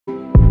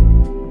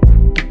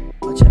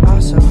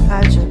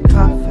had your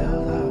cup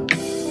filled up.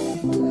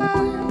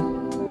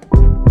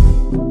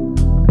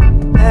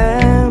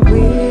 And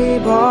we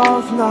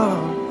both know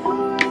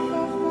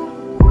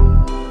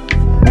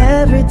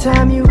every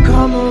time you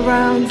come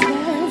around,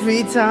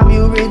 every time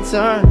you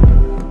return,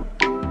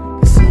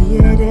 you see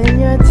it in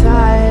your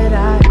tired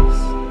eyes,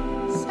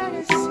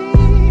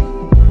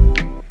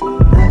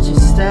 that you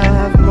still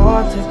have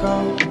more to go.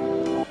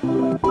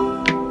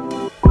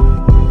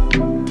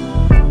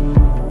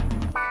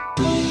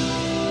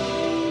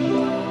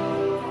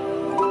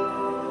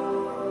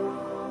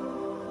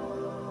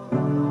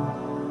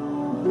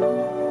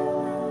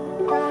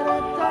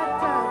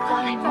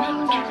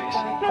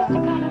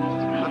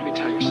 Let me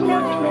tell you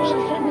something, Tracy.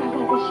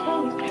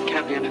 It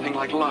can't be anything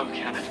like love,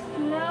 can it?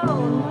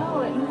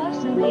 No, it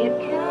mustn't be. It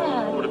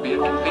can't. Would it be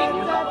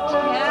inconvenient?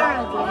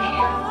 Terribly.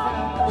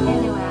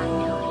 Anyway, I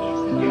know it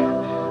isn't.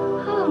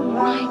 Oh,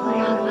 right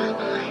round my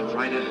mind.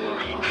 Right into our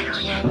hearts.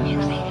 That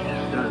music.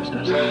 It does,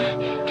 doesn't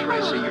it?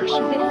 Tracy, you're so...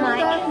 As if my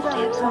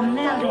insteps are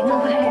melting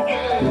away.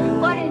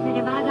 What is it,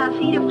 about our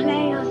feet of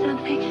clay or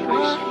something?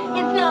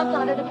 It's not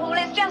under the pool,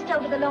 it's just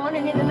over the lawn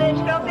and in the birch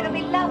grove. It'll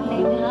be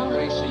lovely now.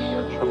 Tracy,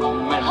 you're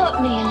tremendous. Put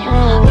me in your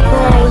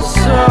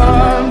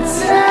Sometimes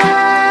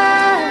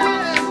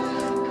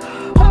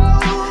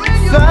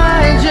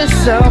find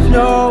yourself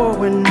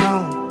nowhere, no,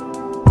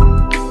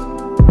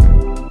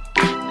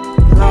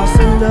 lost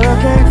and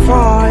looking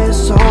for your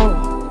soul,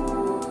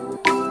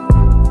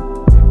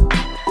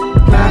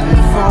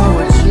 grabbing for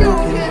what you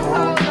can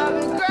hold.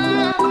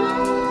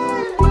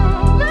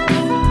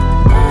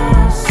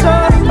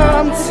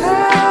 Sometimes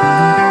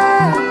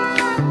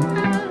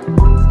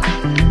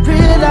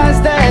realize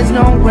there's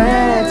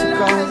nowhere to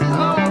go,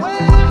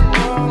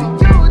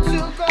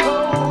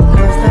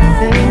 'cause the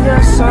thing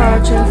you're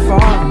searching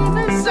for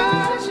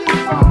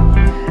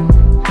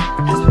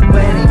has been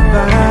waiting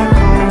back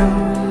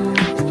home.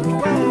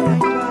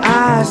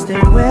 I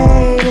stay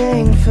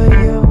waiting for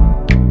you.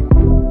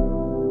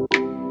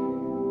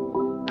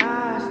 I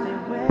stay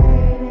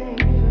waiting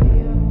for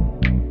you.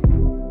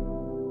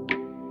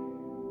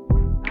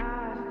 I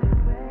stay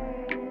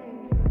waiting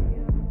for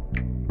you.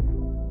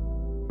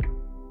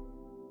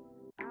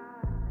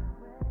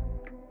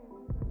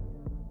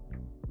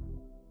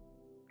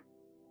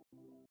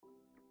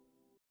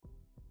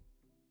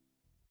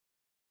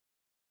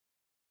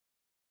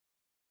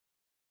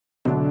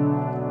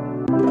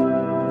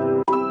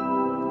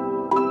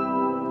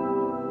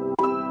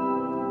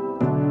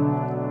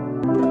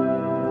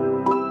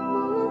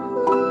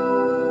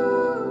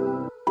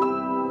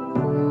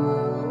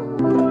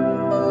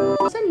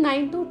 From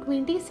 2009 to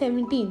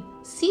 2017,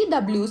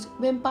 CW's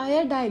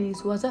Vampire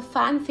Diaries was a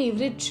fan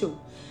favorite show.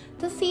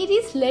 The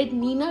series led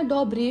Nina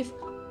Dobrev,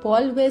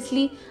 Paul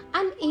Wesley,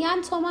 and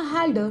Ian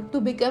Somerhalder to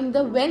become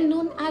the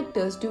well-known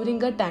actors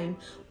during a time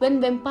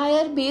when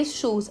vampire-based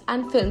shows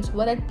and films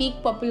were at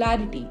peak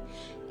popularity.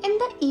 In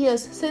the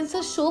years since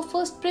the show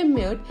first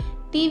premiered,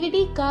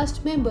 DVD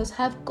cast members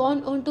have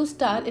gone on to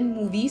star in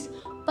movies,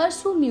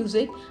 pursue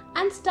music,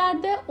 and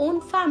start their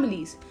own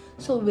families.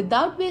 So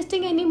without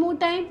wasting any more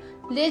time,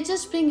 let's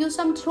just bring you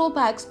some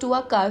throwbacks to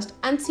our cast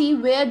and see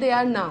where they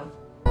are now.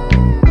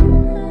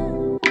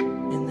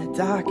 In the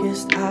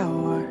darkest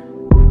hour,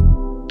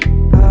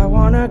 I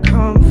wanna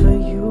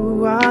comfort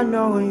you. I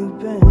know you've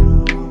been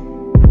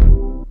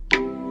alone.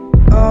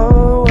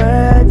 Oh,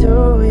 where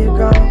do you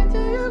go?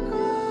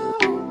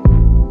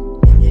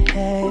 In your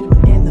head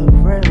when in the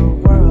real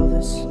world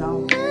is snow.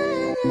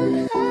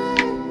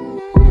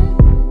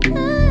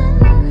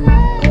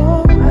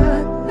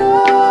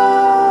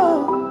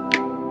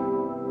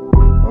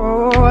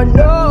 I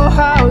know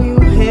how you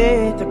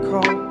hit the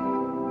cold.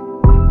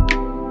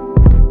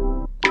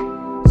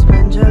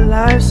 Spend your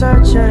life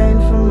searching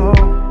for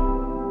more.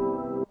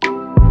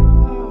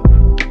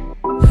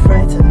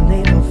 Afraid to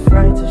leave,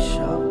 afraid to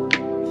show.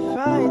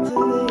 Afraid to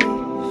leave,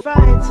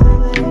 afraid to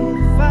leave,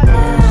 afraid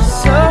to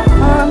show.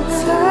 Sometimes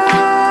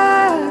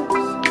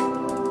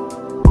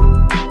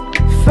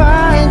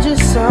find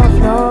yourself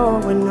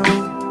nowhere, no,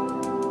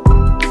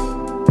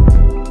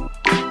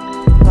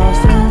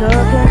 lost and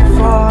looking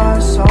for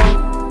a soul.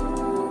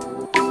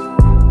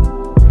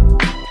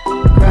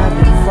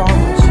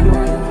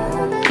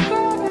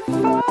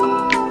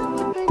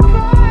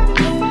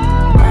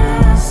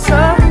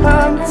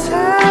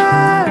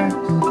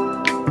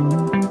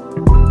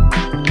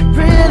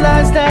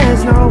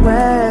 There's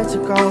nowhere to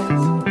go,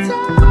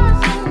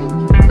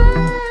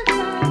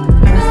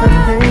 'cause the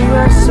thing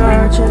we're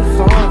searching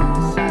for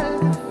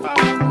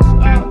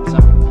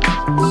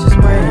is just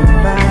waiting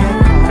back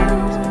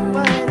home.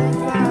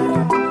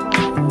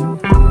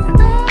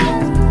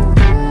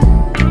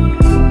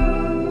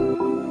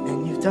 And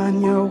you've done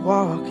your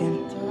walking,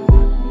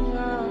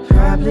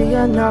 probably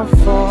enough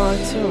for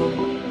two.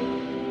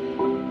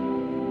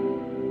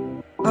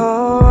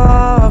 Oh,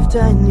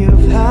 often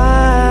you've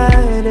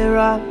had it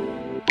rough,